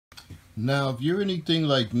Now, if you're anything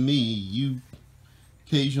like me, you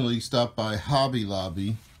occasionally stop by Hobby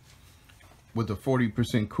Lobby with a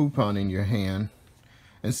 40% coupon in your hand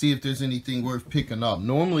and see if there's anything worth picking up.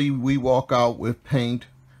 Normally, we walk out with paint,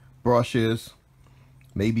 brushes,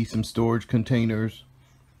 maybe some storage containers,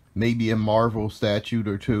 maybe a Marvel statue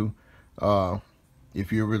or two.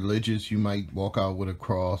 If you're religious, you might walk out with a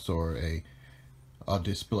cross or a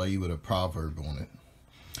display with a proverb on it.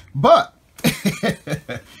 But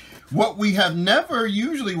what we have never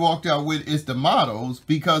usually walked out with is the models,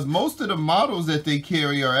 because most of the models that they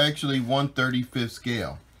carry are actually 1/35th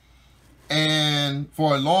scale. And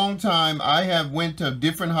for a long time, I have went to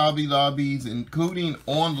different Hobby Lobbies, including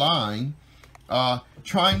online,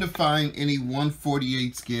 trying to find any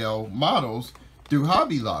 1/48 scale models through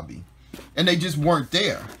Hobby Lobby, and they just weren't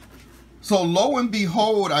there. So lo and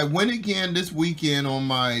behold, I went again this weekend on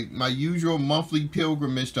my usual monthly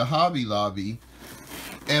pilgrimage to Hobby Lobby,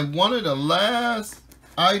 and one of the last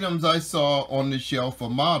items I saw on the shelf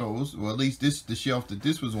of models, or at least this is the shelf that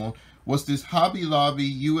this was on, was this Hobby Lobby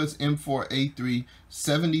US M4A3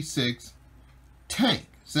 76 tank,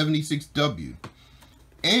 76W.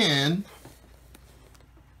 And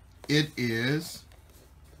it is,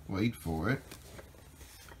 wait for it,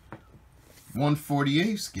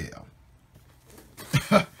 1/48 scale.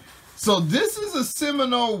 So this is a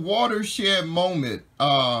seminal watershed moment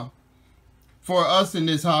for us in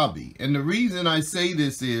this hobby. And the reason I say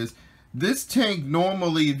this is, this tank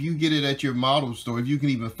normally, if you get it at your model store, if you can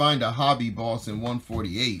even find a Hobbyboss in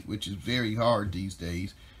 1/48, which is very hard these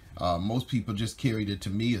days, most people just carry the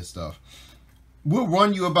Tamiya stuff, will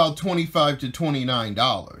run you about $25 to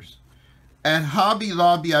 $29. At Hobby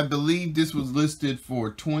Lobby, I believe this was listed for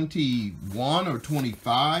 21 or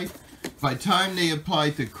 25. By the time they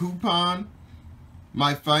applied the coupon,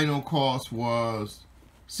 my final cost was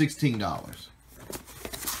 $16.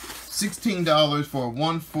 $16 for a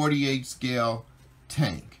 1/48 scale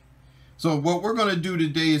tank. So what we're going to do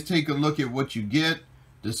today is take a look at what you get,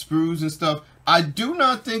 the sprues and stuff. I do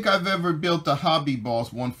not think I've ever built a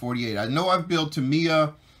Hobbyboss 1/48. I know I've built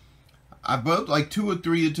Tamiya. I built like 2 or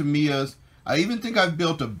 3 of Tamiyas. I even think I've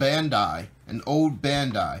built a Bandai, an old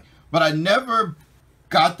Bandai. But I never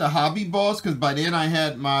got the Hobbyboss, because by then I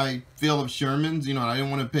had my fill of Shermans. You know, I didn't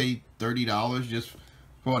want to pay $30 just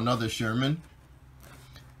for another Sherman.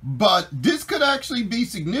 But this could actually be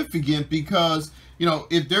significant because, you know,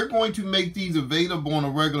 if they're going to make these available on a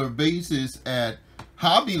regular basis at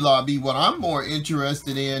Hobby Lobby, what I'm more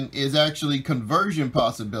interested in is actually conversion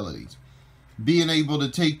possibilities. Being able to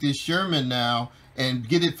take this Sherman now and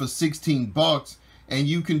get it for 16 bucks, and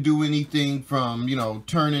you can do anything from, you know,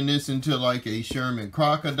 turning this into like a Sherman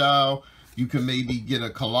Crocodile. You can maybe get a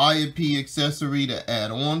Calliope accessory to add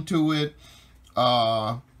on to it.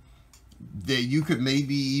 That you could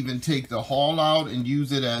maybe even take the hull out and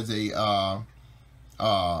use it as a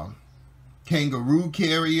kangaroo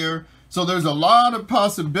carrier. So there's a lot of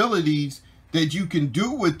possibilities that you can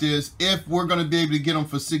do with this if we're going to be able to get them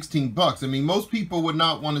for 16 bucks. I mean, most people would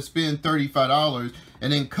not want to spend $35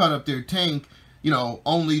 and then cut up their tank, you know,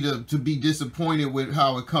 only to be disappointed with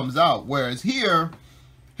how it comes out. Whereas here,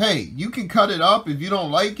 hey, you can cut it up. If you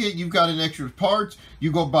don't like it, you've got an extra parts.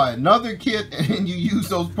 You go buy another kit and you use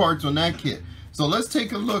those parts on that kit. So let's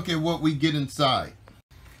take a look at what we get inside.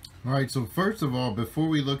 All right, so first of all, before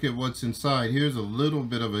we look at what's inside, here's a little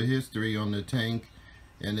bit of a history on the tank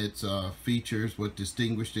and its features, what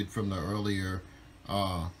distinguished it from the earlier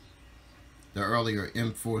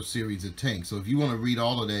M4 series of tanks. So if you want to read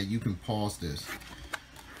all of that, you can pause this.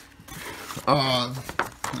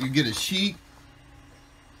 You get a sheet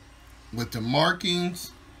with the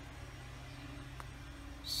markings.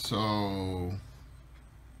 So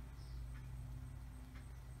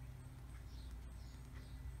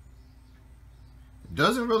it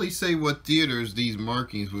doesn't really say what theaters these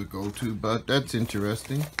markings would go to, but that's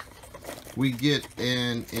interesting. We get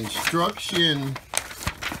an instruction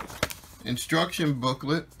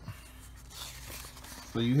booklet.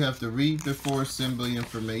 So you have to read before assembly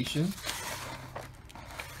information.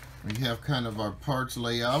 We have kind of our parts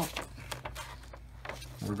layout.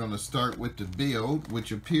 We're going to start with the build,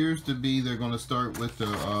 which appears to be they're going to start with the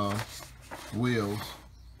wheels,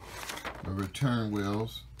 the return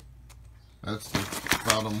wheels. That's the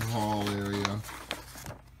bottom hull area.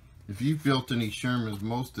 If you've built any Shermans,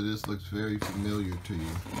 most of this looks very familiar to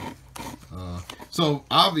you. So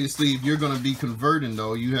obviously, if you're going to be converting,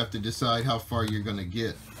 though, you have to decide how far you're going to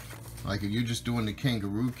get. Like if you're just doing the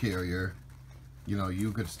kangaroo carrier, you know,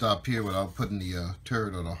 you could stop here without putting the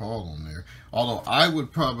turret or the hull on there. Although I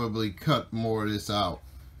would probably cut more of this out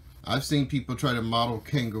I've seen people try to model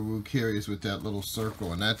kangaroo carriers with that little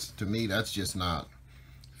circle, and that's, to me, that's just not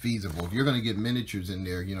feasible. If you're going to get miniatures in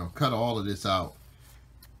there, you know, cut all of this out.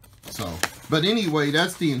 So, but anyway,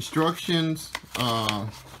 that's the instructions. Now,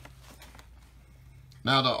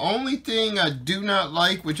 the only thing I do not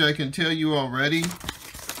like, which I can tell you already,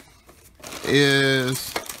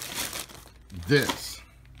 is this.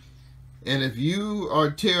 And if you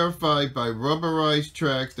are terrified by rubberized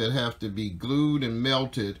tracks that have to be glued and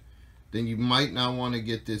melted, then you might not want to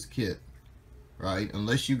get this kit, right?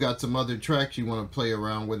 Unless you got some other tracks you want to play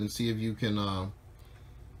around with and see if you can,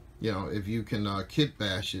 you know, if you can kit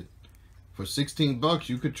bash it. For 16 bucks,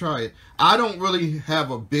 you could try it. I don't really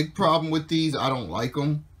have a big problem with these. I don't like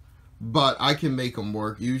them, but I can make them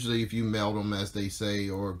work. Usually, if you melt them, as they say,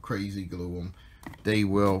 or crazy glue them, they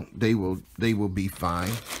will be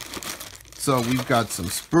fine. So we've got some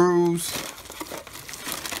sprues,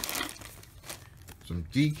 some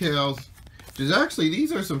decals. There's actually,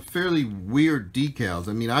 these are some fairly weird decals.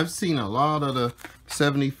 I mean, I've seen a lot of the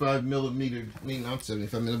 75 millimeter, I mean, not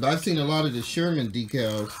 75 millimeter, but I've seen a lot of the Sherman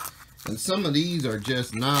decals, and some of these are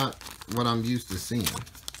just not what I'm used to seeing.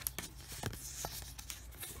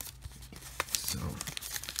 So,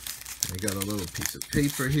 I got a little piece of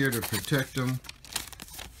paper here to protect them.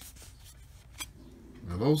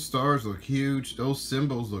 Now, those stars look huge. Those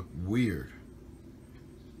symbols look weird.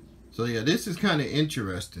 So, yeah, this is kind of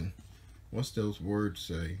interesting. What's those words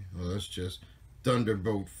say? Oh, that's just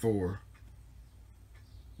Thunderbolt 4.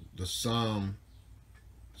 The Psalm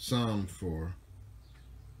 4.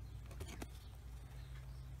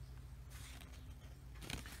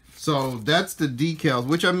 So that's the decals,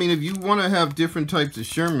 which, I mean, if you want to have different types of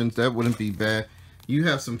Shermans, that wouldn't be bad. You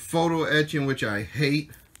have some photo etching, which I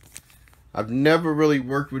hate. I've never really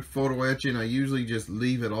worked with photo etching. I usually just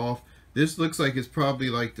leave it off. This looks like it's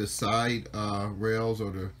probably like the side rails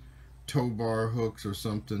or the tow bar hooks or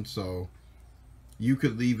something, so you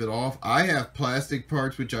could leave it off. I have plastic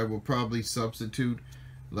parts, which I will probably substitute,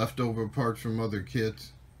 leftover parts from other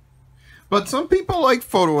kits. But some people like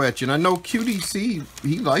photo etching. I know QDC,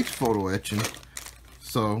 he likes photo etching.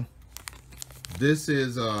 So this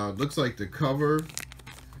is looks like the cover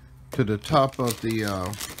to the top of the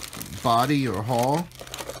body or hull.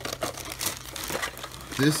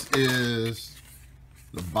 This is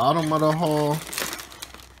the bottom of the hull.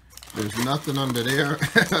 There's nothing under there.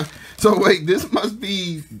 So wait, this must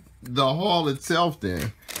be the hull itself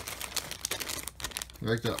then.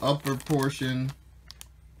 Like the upper portion.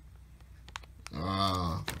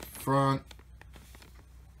 Front.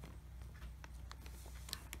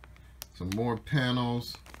 Some more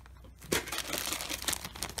panels.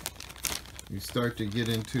 You start to get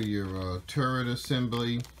into your turret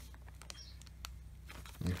assembly.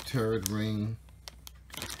 Your turret ring.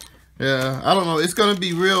 Yeah, I don't know. It's going to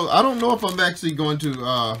be real. I don't know if I'm actually going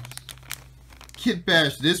to kit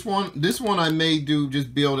bash this one. This one I may do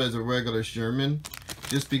just build as a regular Sherman.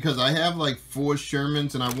 Just because I have like 4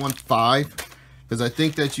 Shermans and I want 5. Because I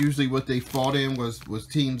think that's usually what they fought in was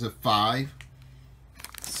teams of 5.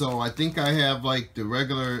 So I think I have like the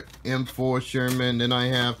regular M4 Sherman. Then I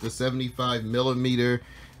have the 75 millimeter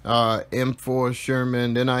M4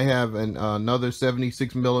 Sherman. Then I have another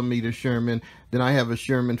 76 millimeter Sherman. Then I have a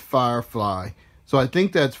Sherman Firefly. So I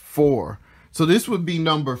think that's 4. So this would be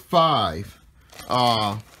number 5.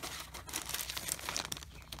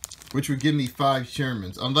 Which would give me 5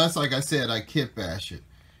 Shermans. Unless, like I said, I kit bash it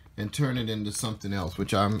and turn it into something else,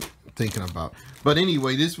 which I'm thinking about. But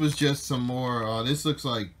anyway, this was just some more. This looks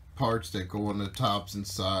like parts that go on the tops and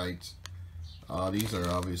sides. These are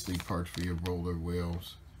obviously parts for your roller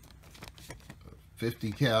wheels.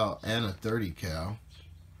 50 cal and a 30 cal.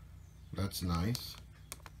 That's nice.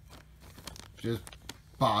 Just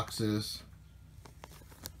boxes.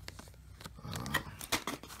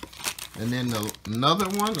 And then another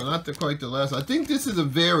one, not quite the last. I think this is a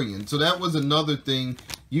variant. So that was another thing.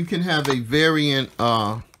 You can have a variant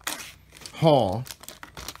hull.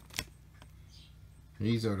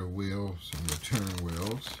 These are the wheels and the turn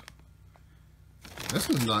wheels. This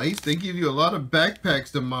is nice. They give you a lot of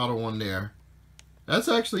backpacks to model on there. That's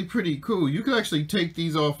actually pretty cool. You can actually take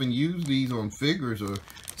these off and use these on figures or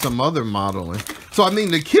some other modeling. So, I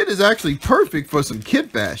mean, the kit is actually perfect for some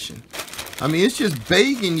kit bashing. I mean, it's just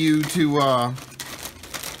begging you to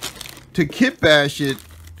kit bash it,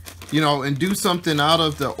 you know, and do something out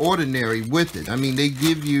of the ordinary with it. I mean, they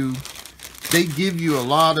give you a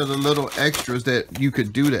lot of the little extras that you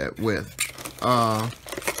could do that with.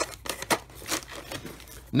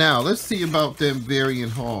 Now, let's see about them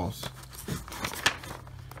variant hulls.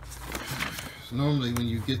 Normally when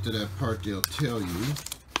you get to that part, they'll tell you.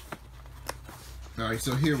 Alright,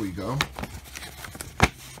 so here we go.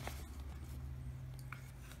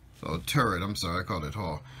 So turret, I'm sorry, I called it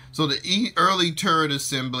hull. So the early turret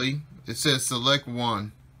assembly, it says select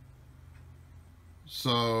one.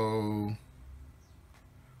 So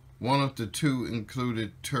one of the two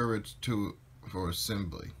included turrets for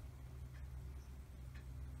assembly.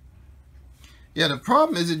 Yeah, the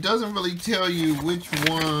problem is it doesn't really tell you which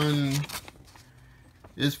one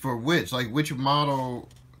is for which, like which model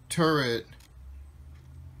turret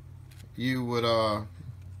you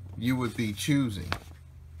would be choosing.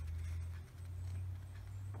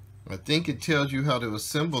 I think it tells you how to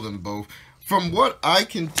assemble them both. From what I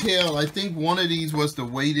can tell, I think one of these was the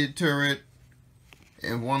weighted turret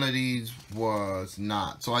and one of these was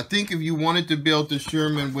not. So I think if you wanted to build the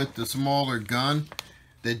Sherman with the smaller gun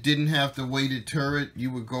that didn't have the weighted turret,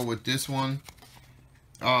 you would go with this one.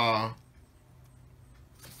 And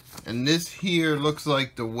this here looks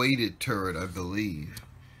like the weighted turret, I believe.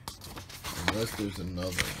 Unless there's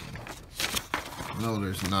another one. No,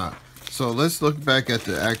 there's not. So let's look back at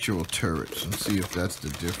the actual turrets and see if that's the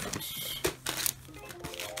difference.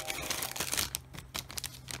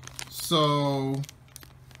 So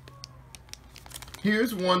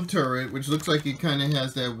here's one turret, which looks like it kind of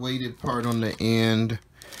has that weighted part on the end.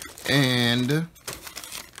 And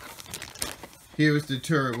here's the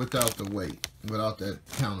turret without the weight, without that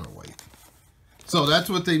counterweight. So that's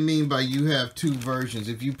what they mean by you have two versions.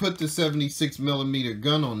 If you put the 76mm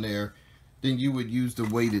gun on there, then you would use the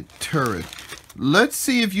weighted turret. Let's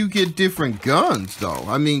see if you get different guns though.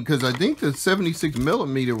 I mean, because I think the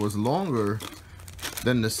 76mm was longer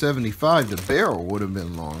than the 75. The barrel would have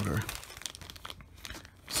been longer.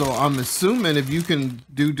 So I'm assuming if you can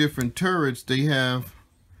do different turrets, they have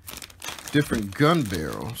different gun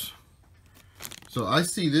barrels. So I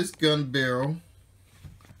see this gun barrel,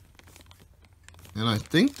 and I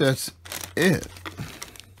think that's it.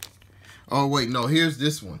 Oh wait, no, here's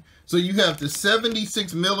this one. So you have the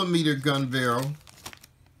 76mm gun barrel,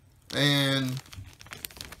 and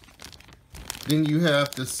then you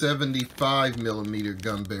have the 75mm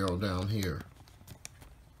gun barrel down here.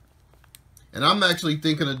 And I'm actually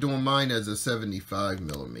thinking of doing mine as a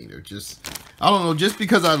 75mm. Just, I don't know, just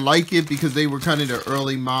because I like it, because they were kind of the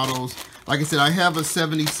early models. Like I said, I have a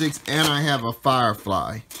 76 and I have a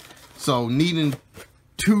Firefly. So needing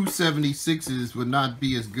two 76s would not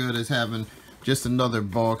be as good as having just another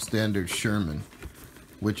bog standard Sherman,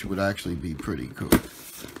 which would actually be pretty cool.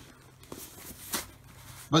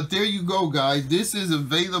 But there you go, guys. This is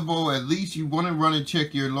available. At least you want to run and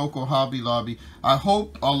check your local Hobby Lobby. I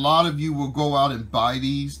hope a lot of you will go out and buy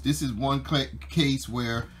these. This is one case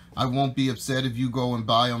where I won't be upset if you go and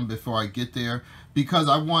buy them before I get there, because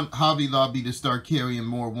I want Hobby Lobby to start carrying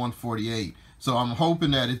more 148. So I'm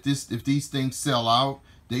hoping that if these things sell out,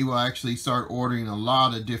 they will actually start ordering a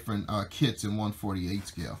lot of different kits in 148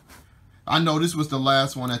 scale. I know this was the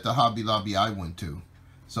last one at the Hobby Lobby I went to,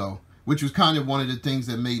 so which was kind of one of the things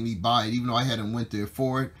that made me buy it. Even though I hadn't went there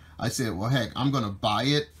for it, I said, well, heck, I'm gonna buy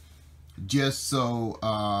it just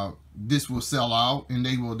so this will sell out and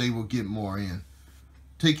they will get more in.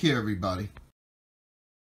 Take care, everybody.